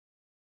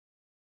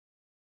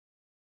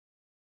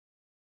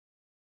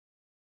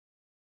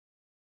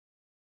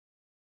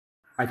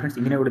Hi friends,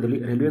 ಇಂದಿನ ವಿಡಿಯೋದಲ್ಲಿ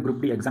railway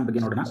group D exam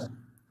ಬಗ್ಗೆ ನೋಡೋಣ.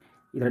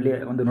 ಇದರಲ್ಲಿ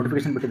ಒಂದು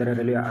ನೋಟಿಫಿಕೇಶನ್ ಬಿಟ್ಟಿದ್ದಾರೆ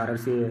ರೈಲ್ವೆ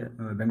RRC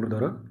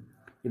ಬೆಂಗಳೂರದವರು.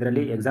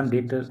 ಇದರಲ್ಲಿ ಎಕ್ಸಾಮ್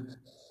ಡೇಟ್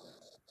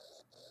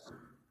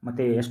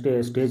ಮತ್ತು ಎಷ್ಟು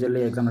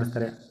ಸ್ಟೇಜಲ್ಲಿ ಎಕ್ಸಾಮ್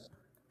ನಡೆಸ್ತಾರೆ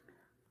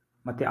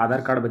ಮತ್ತು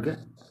ಆಧಾರ್ ಕಾರ್ಡ್ ಬಗ್ಗೆ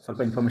ಸ್ವಲ್ಪ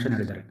ಇನ್ಫಾರ್ಮೇಷನ್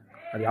ಹೇಳಿದ್ದಾರೆ.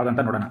 ಅದು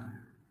ಯಾವುದಂತ ನೋಡೋಣ.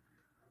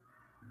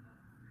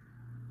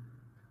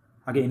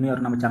 ಹಾಗೆ ಇನ್ನೂ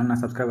ಯಾರು ನಮ್ಮ ಚಾನಲ್ನ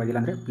ಸಬ್ಸ್ಕ್ರೈಬ್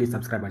ಆಗಿಲ್ಲ ಅಂದರೆ ಪ್ಲೀಸ್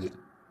ಸಬ್ಸ್ಕ್ರೈಬ್ ಆಗಿ.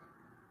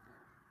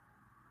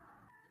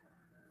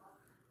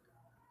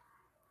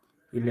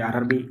 ಇಲ್ಲಿ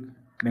RRB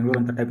ಬೆಂಗಳೂರು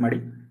ಅಂತ ಟೈಪ್ ಮಾಡಿ.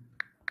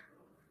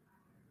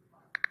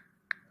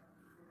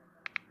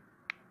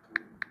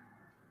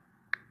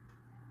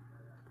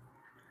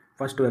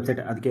 ಫಸ್ಟ್ ವೆಬ್ಸೈಟ್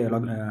ಅದಕ್ಕೆ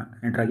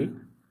ಎಂಟ್ರಾಗಿ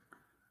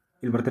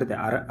ಇಲ್ಲಿ ಬರ್ತಿರುತ್ತೆ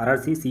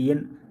RRC CN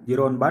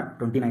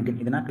 01/2019.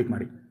 ಇದನ್ನು ಕ್ಲಿಕ್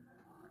ಮಾಡಿ,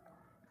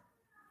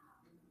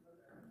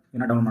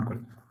 ಇದನ್ನು ಡೌನ್ಲೋಡ್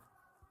ಮಾಡ್ಕೊಳ್ಳಿ.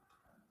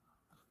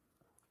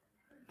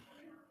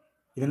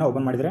 ಇದನ್ನು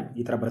ಓಪನ್ ಮಾಡಿದರೆ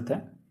ಈ ಥರ ಬರುತ್ತೆ.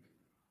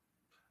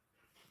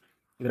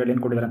 ಇದರಲ್ಲಿ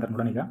ಏನು ಕೊಟ್ಟಿದ್ದಾರೆ ಅಂತ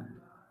ನೋಡೋಣ. ಈಗ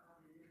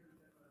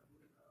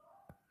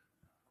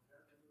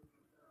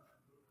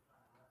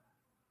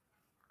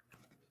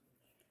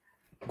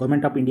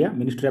government of India,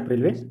 ministry of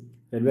railway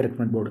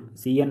recruitment board,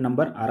 CN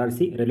number RRC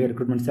railway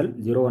recruitment cell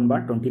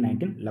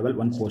 01/2019 level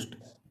 1 post.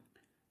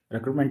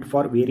 Recruitment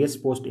for various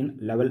post in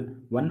level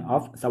 1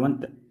 of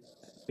 7th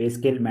pay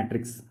scale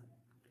matrix.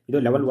 ಇದು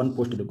ಲೆವೆಲ್ 1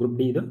 ಪೋಸ್ಟ್. ಇದು ಗ್ರೂಪ್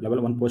ಡಿ. ಇದು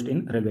level 1 post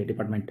in railway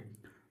department.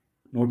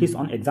 Notice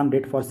on exam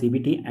date for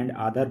CBT and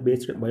Aadhaar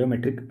based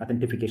biometric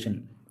authentication.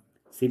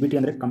 CBT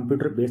ಅಂದರೆ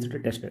computer based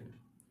test.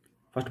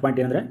 First point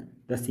ಏನಂದರೆ,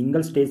 the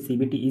single stage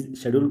CBT is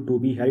scheduled to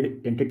be held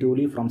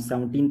tentatively from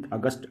 17th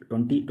August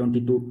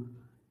 2022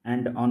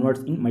 and onwards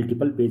in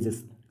multiple phases,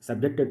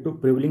 subjected to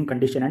prevailing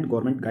condition and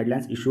government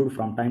guidelines issued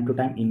from time to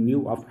time in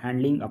view of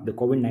handling of the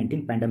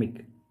COVID-19 pandemic.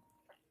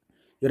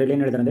 ಇದರಲ್ಲಿ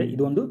ಏನು ಹೇಳಿದ್ರೆ ಅಂದರೆ,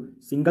 ಇದು ಒಂದು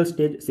single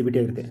stage CBT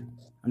ಆಗಿರುತ್ತೆ.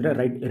 ಅಂದರೆ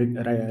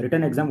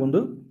return exam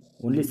ಒಂದು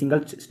only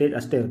single stage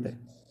ಅಷ್ಟೇ ಇರುತ್ತೆ.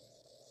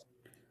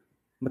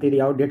 ಮತ್ತು ಇದು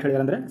ಯಾವ ಡೇಟ್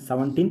ಹೇಳಿದ್ರೆ ಅಂದರೆ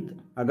 17th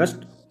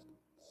August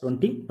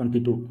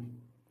 2022.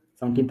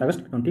 17th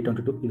August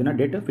 2022 ಇದನ್ನು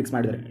ಡೇಟ್ ಫಿಕ್ಸ್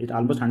ಮಾಡಿದ್ದಾರೆ. ಇದು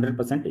ಆಲ್ಮೋಸ್ಟ್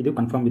 100% ಇದು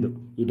ಕನ್ಫರ್ಮ್. ಇದು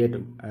ಈ date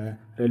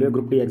railway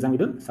group D exam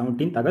ಇದು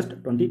 17th August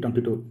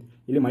 2022.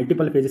 ಇಲ್ಲಿ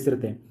ಮಲ್ಟಿಪಲ್ ಪೇಜಸ್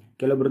ಇರುತ್ತೆ.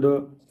 ಕೆಲವೊಬ್ರದ್ದು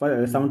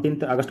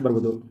 17th August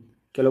ಬರ್ಬೋದು,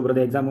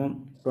 ಕೆಲವೊಬ್ರದ್ದು ಎಕ್ಸಾಮು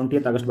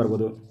 20th August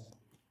ಬರ್ಬೋದು,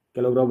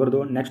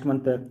 ಕೆಲವೊಬ್ಬರದ್ದು ನೆಕ್ಸ್ಟ್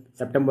ಮಂತ್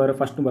September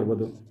 1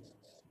 ಬರ್ಬೋದು.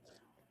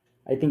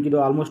 ಐ ಥಿಂಕ್ ಇದು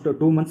ಆಲ್ಮೋಸ್ಟ್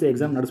 2 months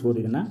ಎಕ್ಸಾಮ್ ನಡೆಸ್ಬೋದು.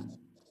 ಇದನ್ನು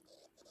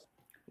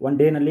ಒನ್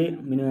ಡೇನಲ್ಲಿ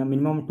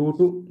ಮಿನಿಮಮ್ 2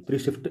 to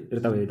 3 ಶಿಫ್ಟ್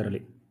ಇರ್ತವೆ.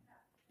 ಇದರಲ್ಲಿ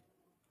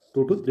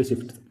 2 to 3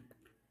 ಶಿಫ್ಟ್ಸ್.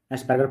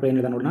 ನೆಕ್ಸ್ಟ್ ಪ್ಯಾರಾಗ್ರಾಫ್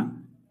ಏನಿದೆ ನೋಡೋಣ.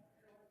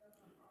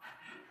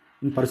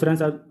 ಇನ್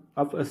ಪರ್ಸುರೆನ್ಸ್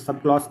of sub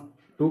class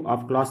 2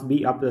 of class B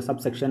of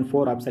subsection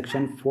 4 of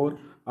section 4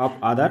 of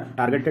Aadhaar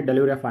targeted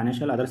delivery of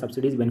financial other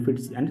subsidies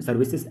benefits and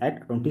services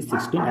act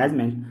 2016 as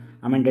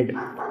amended.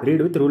 Read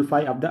with Rule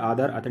 5 of the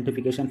Aadhaar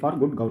Authentication for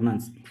Good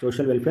Governance,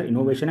 Social Welfare,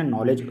 Innovation and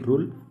Knowledge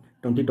Rule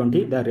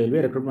 2020. The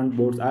railway recruitment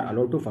boards are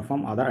allowed to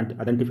perform Aadhaar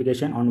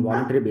authentication on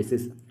voluntary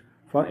basis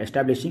for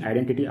establishing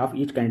identity of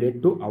each candidate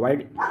to avoid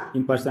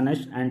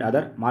impersonation and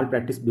other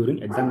malpractice during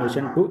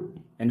examination to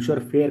ensure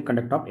fair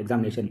conduct of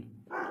examination.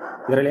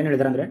 ಇದರಲ್ಲಿ ಏನು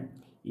ಹೇಳಿದ್ದಾರೆ ಅಂದರೆ,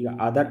 ಈಗ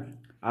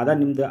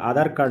ನಿಮ್ಮದು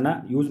ಆಧಾರ್ ಕಾರ್ಡ್ನ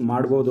use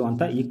ಮಾಡ್ಬೋದು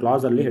ಅಂತ ಈ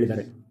ಕ್ಲಾಸಲ್ಲಿ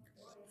ಹೇಳಿದ್ದಾರೆ.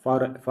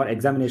 ಫಾರ್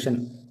ಎಕ್ಸಾಮಿನೇಷನ್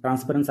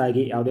ಟ್ರಾನ್ಸ್ಪರೆನ್ಸ್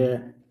ಆಗಿ ಯಾವುದೇ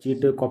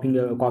ಚೀಟ್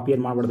ಕಾಪಿ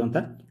ಏನು ಮಾಡಬಾರ್ದು ಅಂತ,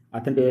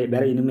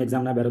 ಬೇರೆ ನಿಮ್ಮ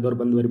ಎಕ್ಸಾಮ್ನ ಬೇರೆದವ್ರು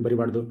ಬಂದು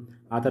ಬರಿಬಾರ್ದು,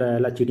 ಆ ಥರ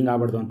ಎಲ್ಲ ಚೀಟಿಂಗ್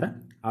ಆಗಬಾರ್ದು ಅಂತ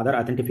ಆಧಾರ್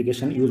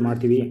ಅಥೆಂಟಿಫಿಕೇಷನ್ ಯೂಸ್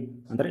ಮಾಡ್ತೀವಿ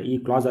ಅಂದರೆ ಈ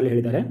ಕ್ಲಾಸಲ್ಲಿ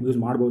ಹೇಳಿದ್ದಾರೆ. ಯೂಸ್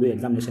ಮಾಡ್ಬೋದು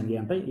ಎಕ್ಸಾಮಿನೇಷನ್ಗೆ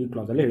ಅಂತ ಈ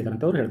ಕ್ಲಾಸಲ್ಲಿ ಹೇಳಿದ್ದಾರೆ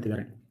ಅಂತ ಅವ್ರು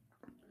ಹೇಳ್ತಿದ್ದಾರೆ.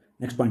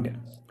 Next point,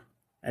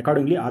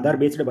 accordingly Aadhaar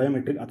based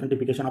biometric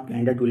authentication of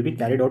candidate will be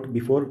carried out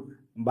before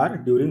bar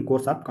during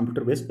course of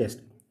computer based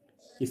test.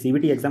 ಈ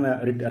CBT ಎಕ್ಸಾಮ್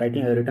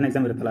ರಿಟರ್ನ್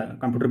ಎಕ್ಸಾಮ್ ಇರುತ್ತಲ್ಲ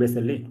ಕಂಪ್ಯೂಟರ್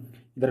ಬೇಸಲ್ಲಿ,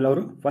 ಇದರಲ್ಲಿ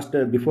ಅವರು ಫಸ್ಟ್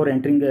ಬಿಫೋರ್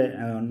ಎಂಟ್ರಿಂಗ್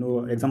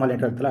ಎಕ್ಸಾಮಲ್ಲಿ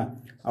ಎಂಟ್ರ್ ಆಗುತ್ತಲ್ಲ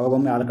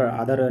ಅವಾಗೊಮ್ಮೆ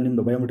ಆಧಾರ್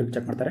ನಿಮ್ಮದು ಬಯೋಮೆಟ್ರಿಕ್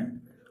ಚೆಕ್ ಮಾಡ್ತಾರೆ.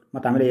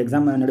 ಮತ್ತು ಆಮೇಲೆ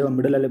ಎಕ್ಸಾಮ್ ನಡೆಯುವ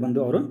ಮಿಡಲಲ್ಲಿ ಬಂದು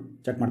ಅವರು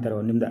ಚೆಕ್ ಮಾಡ್ತಾರೆ,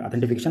 ನಿಮ್ಮದು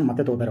ಅಥೆಂಟಿಫಿಕೇಷನ್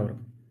ಮತ್ತೆ ತೊಗೋತಾರೆ ಅವರು.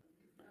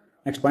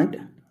 Next point,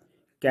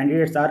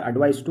 candidates R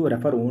advice to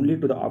refer only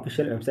to the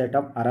official website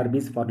of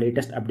RRBs for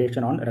latest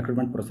updation on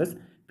recruitment process.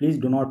 Please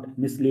do not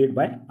mislead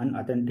by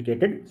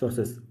ಅನ್ಅಥೆಂಟಿಕೇಟೆಡ್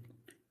sources.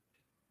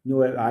 ನೀವು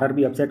RRB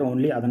ವೆಬ್ಸೈಟ್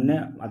ಓನ್ಲಿ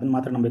ಅದನ್ನು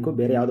ಮಾತ್ರ ನಂಬಬೇಕು.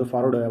 ಬೇರೆ ಯಾವುದು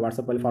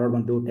ವಾಟ್ಸಪ್ಪಲ್ಲಿ ಫಾರ್ವರ್ಡ್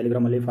ಬಂತು,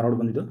 ಟೆಲಿಗ್ರಾಮಲ್ಲಿ ಫಾರ್ವರ್ಡ್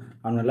ಬಂದಿದ್ದು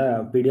ಅವನ್ನೆಲ್ಲ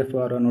PDF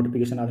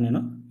ನೋಟಿಫಿಕೇಶನ್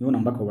ಅದನ್ನೇನು ನೀವು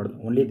ನಂಬಕ್ಕೆ ಹೋಗಬಾರ್ದು.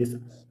 Only this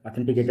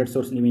authenticated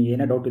source. ನಿಮಗೆ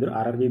ಏನೇ ಡೌಟ್ ಇದ್ದರೂ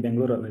RRB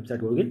ಬೆಂಗಳೂರು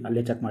ವೆಬ್ಸೈಟ್ ಹೋಗಿ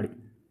ಅಲ್ಲೇ ಚೆಕ್ ಮಾಡಿ.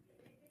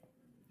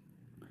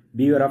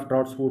 Beware of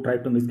frauds who try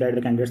to misguide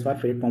the candidates for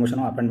fake promotion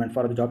or appointment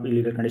for the job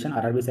illegal condition.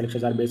 RRB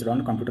selections are based on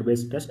computer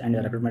based test and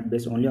recruitment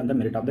based only on the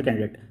merit of the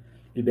candidate.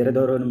 ಇಲ್ಲಿ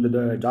ಬೇರೆದವರು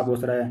ನಿಮ್ಮದು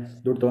ಜಾಬ್ಗೋಸ್ಕರ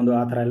ದುಡ್ಡು ತೊಗೊಂಡು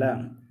ಆ ಥರ ಎಲ್ಲ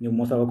ನೀವು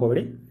ಮೋಸ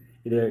ಹೋಗೋಬೇಡಿ.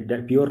 ಇದು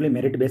ಪ್ಯೂರ್ಲಿ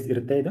ಮೆರಿಟ್ ಬೇಸ್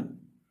ಇರುತ್ತೆ.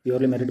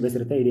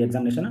 ಇದು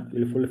ಎಕ್ಸಾಮಿನೇಷನ್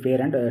ಇಲ್ಲಿ ಫುಲ್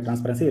ಫೇರ್ ಆ್ಯಂಡ್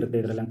ಟ್ರಾನ್ಸ್ಪರೆನ್ಸಿ ಇರುತ್ತೆ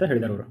ಇದರಲ್ಲಿ ಅಂತ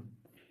ಹೇಳಿದ್ದಾರೆ ಅವರು.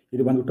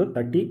 ಇದು ಬಂದ್ಬಿಟ್ಟು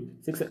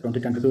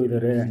 36/2022. ಇದು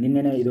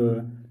ನಿನ್ನೆನೇ ಇದು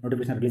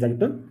ನೋಟಿಫಿಕೇಶನ್ ರಿಲೀಸ್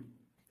ಆಗಿತ್ತು.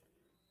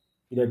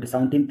 ಇದು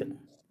 17th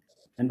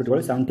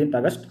ನೆನ್ಬಿಟ್ಕೊಳ್ಳಿ, 17th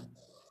August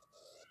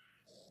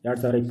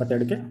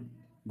 2022ಕ್ಕೆ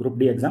group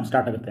D exam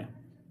start ಆಗುತ್ತೆ.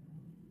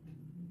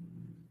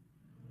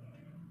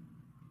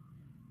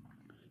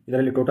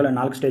 ಇದರಲ್ಲಿ ಟೋಟಲ್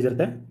 4 ಸ್ಟೇಜ್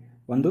ಇರುತ್ತೆ.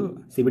 ಒಂದು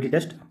CBT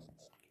test,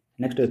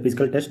 next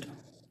physical test,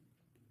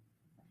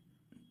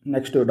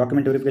 next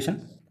document verification,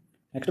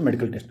 next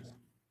medical test.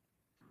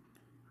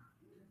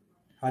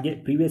 ಹಾಗೆ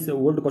ಪ್ರೀವಿಯಸ್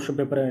ಓಲ್ಡ್ ಕ್ವಶನ್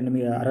ಪೇಪರ್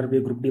ನಿಮಗೆ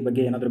RRB ಗ್ರೂಪ್ ಡಿ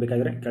ಬಗ್ಗೆ ಏನಾದರೂ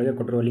ಬೇಕಾದರೆ ಕೆಳಗೆ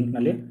ಕೊಟ್ಟಿರುವ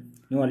ಲಿಂಕ್ನಲ್ಲಿ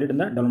ನೀವು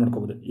ಅಲ್ಲಿಂದ ಡೌನ್ಲೋಡ್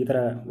ಮಾಡ್ಕೋಬೋದು. ಈ ಥರ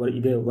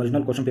ಇದೆ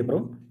ಒರಿಜಿನಲ್ ಕ್ವಶನ್ ಪೇಪರು.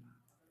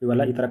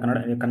 ಇವೆಲ್ಲ ಈ ಥರ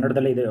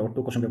ಕನ್ನಡದಲ್ಲೇ ಇದೆ ಒಟ್ಟು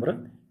ಕ್ವಶನ್ ಪೇಪರ್.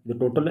 ಇದು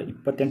ಟೋಟಲ್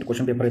 28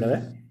 ಕ್ವಶನ್ ಪೇಪರ್ ಇದ್ದಾವೆ.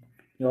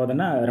 ನೀವು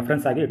ಅದನ್ನು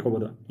ರೆಫರೆನ್ಸ್ ಆಗಿ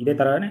ಇಟ್ಕೋಬೋದು. ಇದೇ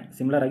ಥರನೇ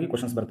ಸಿಮಿಲರ್ ಆಗಿ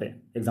ಕ್ವಶನ್ಸ್ ಬರುತ್ತೆ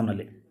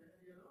ಎಕ್ಸಾಮ್ನಲ್ಲಿ.